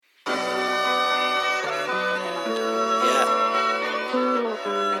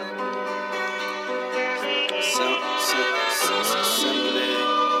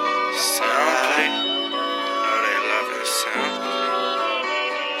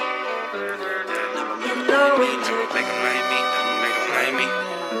make 'em like me, I'ma make 'em like me.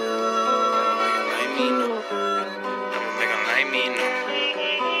 I'ma make 'em like me, no.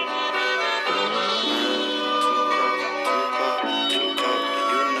 Too cold,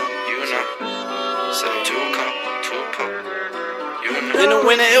 you know. Say too cold, you know. In the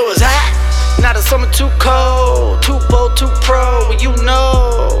winter it was hot, now the summer too cold. Too bold, too pro, well, you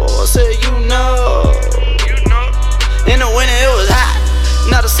know. I said you know. In the winter it was hot,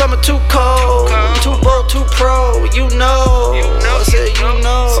 now the summer too cold. Too bold, too pro, well, you know. I said you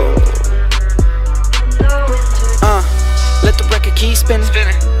know. Let the record keep spinning.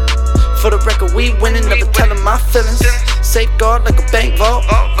 For the record we winning, never telling my feelings. Safeguard like a bank vault.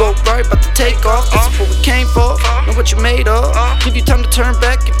 Go right, about to take off. This is what we came for, know what you made of. Give you time to turn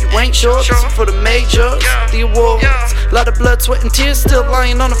back if you ain't sure. This is for the majors, the awards. Lot of blood, sweat and tears still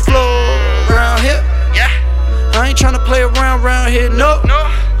lying on the floor around here. I ain't tryna play around here, no.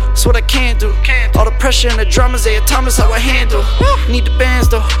 That's what I can't do. All the pressure and the dramas, Isaiah Thomas, how I handle. Need the bands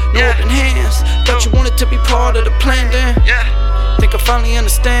though, no open hands. Thought you wanted to be part of the plan then. Think I finally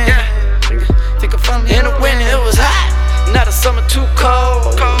understand. Think I finally in the winter it was hot, now the summer too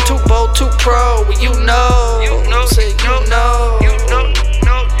cold. Too bold, too pro, well, you know. Say you know.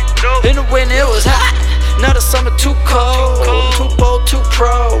 In the winter it was hot, now the summer too cold. Too bold, too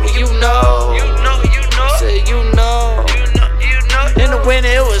pro, well, you know. Say you know. In the winter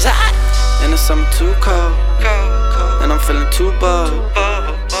it was hot, in the summer too cold. And I'm feeling too bold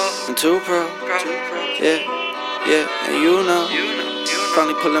and too pro. Yeah, and you know.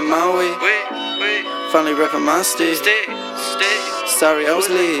 Finally pulling my weight, finally repping my state. Sorry I was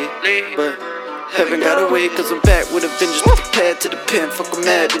late, but heaven got away, cause I'm back with a vengeance. With the pad to the pen, fuck I'm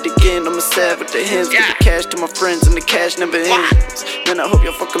at it again. I'm a sad with the hands, give the cash to my friends and the cash never ends. Man, I hope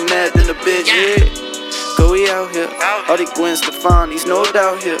y'all fucking mad than a bitch, Go we out here, all the Gwen Stefani's, no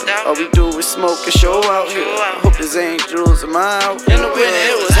doubt here. All we do is smoke and show out here. I hope there's angels in my out. In the winter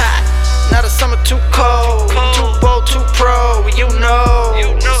it was hot, now the summer too cold. Too bold, too pro, well, you know.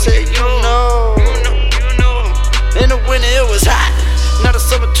 Say you know. In the winter it was hot, now the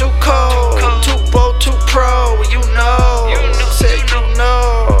summer too cold. Too bold, too pro, well, you know. Say you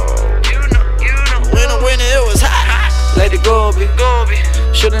know. In the winter it was hot, let it go, be.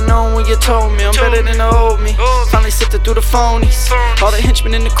 Should've known when you told me I'm better than the old me. Finally sifted through the phonies, all the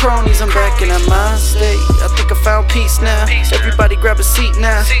henchmen and the cronies. I'm back in that mind state, I think I found peace now. Everybody grab a seat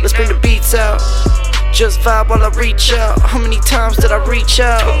now, let's bring the beats out. Just vibe while I reach out. How many times did I reach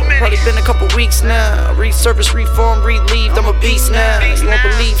out? Probably been a couple weeks now. Resurface, reform, relieved, I'm a beast now. You won't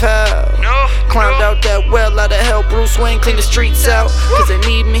believe how climbed out that well out of hell. Bruce Wayne clean the streets out, cause they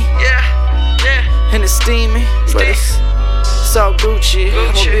need me. And it's steamy, but it's all Gucci.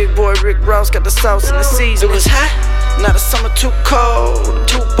 I'm a big boy, Rick Ross, got the sauce in the season. It was hot, now the summer too cold.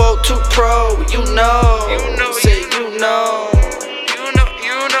 Too bold, too pro, you know. Say you know.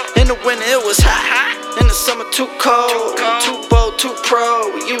 In the winter it was hot, in the summer too cold. Too bold, too pro,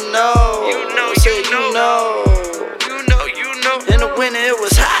 you know.